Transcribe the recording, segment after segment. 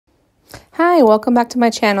Hi, welcome back to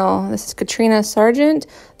my channel. This is Katrina Sargent,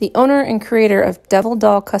 the owner and creator of Devil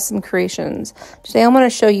Doll Custom Creations. Today I'm going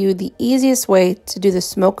to show you the easiest way to do the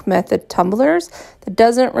smoke method tumblers that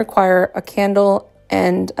doesn't require a candle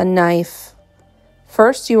and a knife.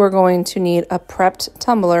 First, you are going to need a prepped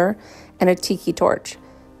tumbler and a tiki torch.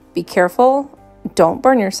 Be careful, don't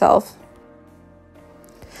burn yourself.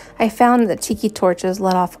 I found that tiki torches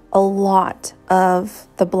let off a lot of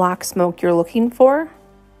the black smoke you're looking for.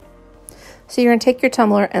 So you're going to take your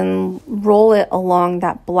tumbler and roll it along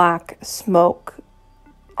that black smoke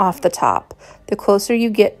off the top. The closer you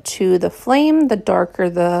get to the flame, the darker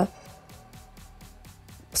the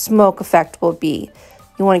smoke effect will be.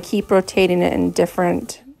 You want to keep rotating it in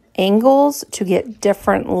different angles to get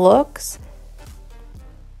different looks.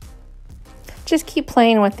 Just keep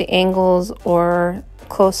playing with the angles or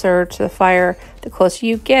closer to the fire. The closer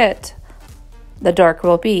you get, the darker it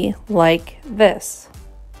will be, like this.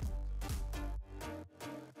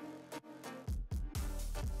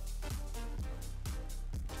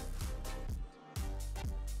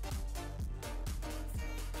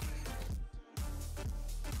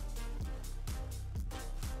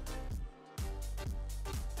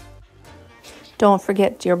 Don't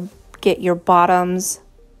forget to get your bottoms.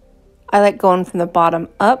 I like going from the bottom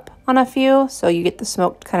up on a few, so you get the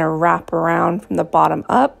smoke to kind of wrap around from the bottom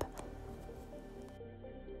up.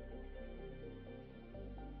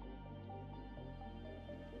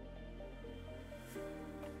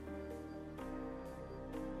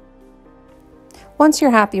 Once you're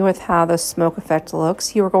happy with how the smoke effect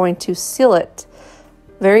looks, you are going to seal it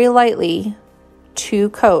very lightly, 2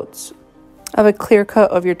 coats of a clear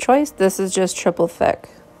coat of your choice. This is just triple thick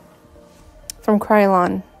from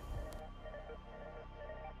Krylon.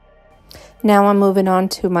 Now I'm moving on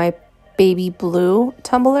to my baby blue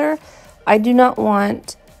tumbler. I do not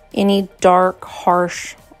want any dark,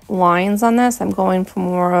 harsh lines on this. I'm going for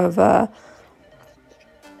more of a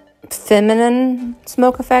feminine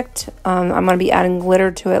smoke effect. I'm going to be adding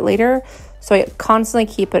glitter to it later, so I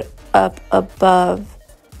constantly keep it up above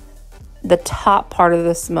the top part of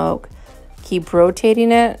the smoke. Keep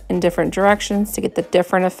rotating it in different directions to get the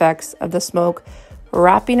different effects of the smoke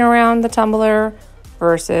wrapping around the tumbler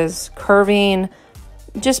versus curving.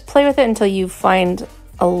 Just play with it until you find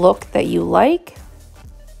a look that you like.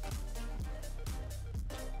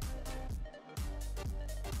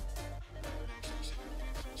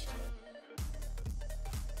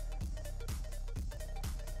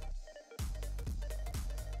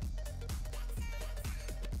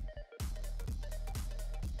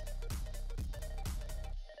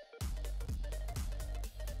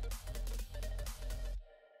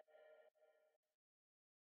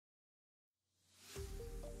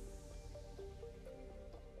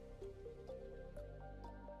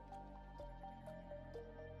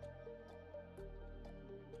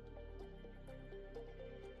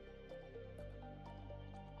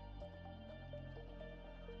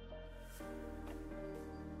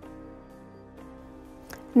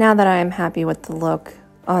 Now that I am happy with the look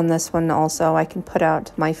on this one also, I can put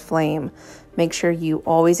out my flame. Make sure you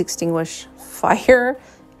always extinguish fire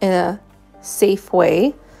in a safe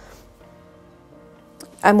way.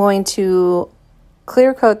 I'm going to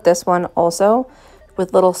clear coat this one also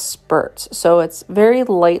with little spurts. So it's very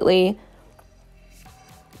lightly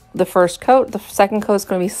the first coat. The second coat is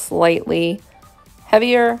going to be slightly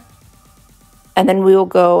heavier. And then we will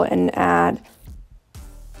go and add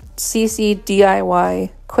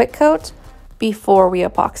CCDIY quick coat before we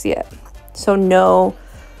epoxy it. So no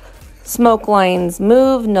smoke lines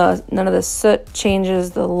move, none of the soot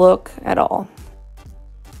changes the look at all.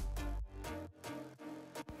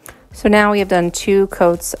 So now we have done 2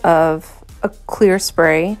 coats of a clear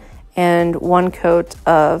spray and 1 coat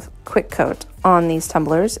of quick coat on these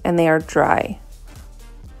tumblers, and they are dry.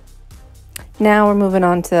 Now we're moving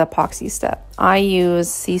on to the epoxy step. I use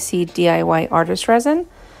CCDIY artist resin.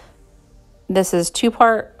 This is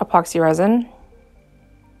 2-part epoxy resin.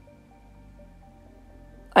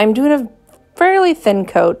 I'm doing a fairly thin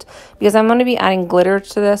coat because I'm going to be adding glitter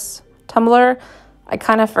to this tumbler. I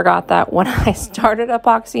kind of forgot that when I started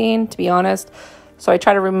epoxying, to be honest. So I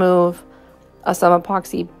try to remove some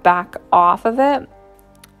epoxy back off of it.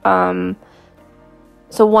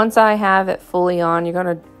 So once I have it fully on, you're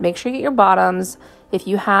going to make sure you get your bottoms. If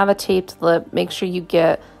you have a taped lip, make sure you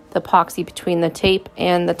get the epoxy between the tape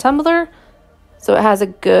and the tumbler, so it has a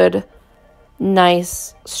good,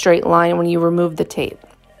 nice straight line when you remove the tape.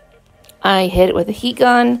 I hit it with a heat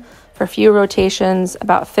gun for a few rotations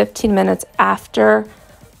about 15 minutes after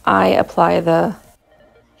I apply the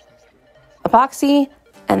epoxy.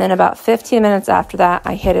 And then about 15 minutes after that,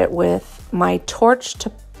 I hit it with my torch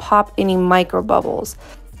to pop any micro bubbles.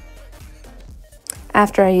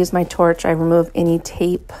 After I use my torch, I remove any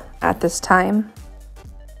tape at this time.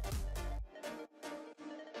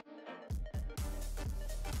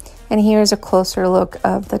 And here's a closer look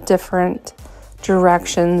of the different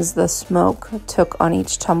directions the smoke took on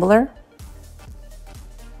each tumbler.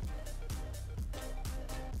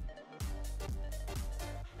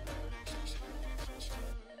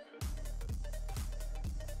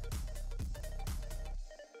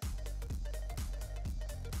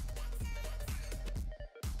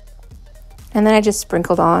 And then I just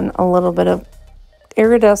sprinkled on a little bit of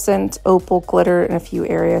iridescent opal glitter in a few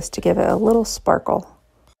areas to give it a little sparkle.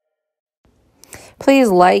 Please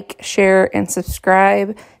like, share, and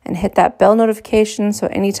subscribe, and hit that bell notification so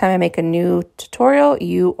anytime I make a new tutorial,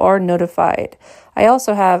 you are notified. I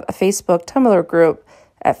also have a Facebook Tumbler group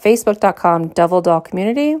at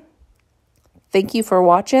facebook.com/DevilDollCommunity. Thank you for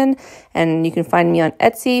watching, and you can find me on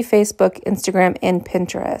Etsy, Facebook, Instagram, and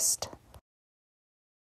Pinterest.